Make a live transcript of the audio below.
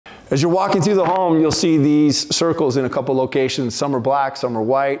As you're walking through the home, you'll see these circles in a couple locations. Some are black, some are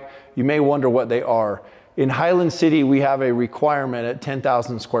white. You may wonder what they are. In Highland City, we have a requirement at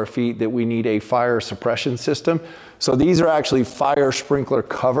 10,000 square feet that we need a fire suppression system. So these are actually fire sprinkler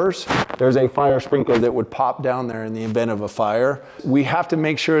covers. There's a fire sprinkler that would pop down there in the event of a fire. We have to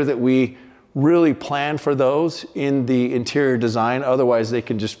make sure that we really plan for those in the interior design, otherwise they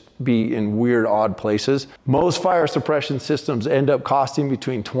can just be in weird, odd places. Most fire suppression systems end up costing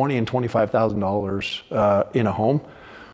between $20,000 and $25,000 in a home.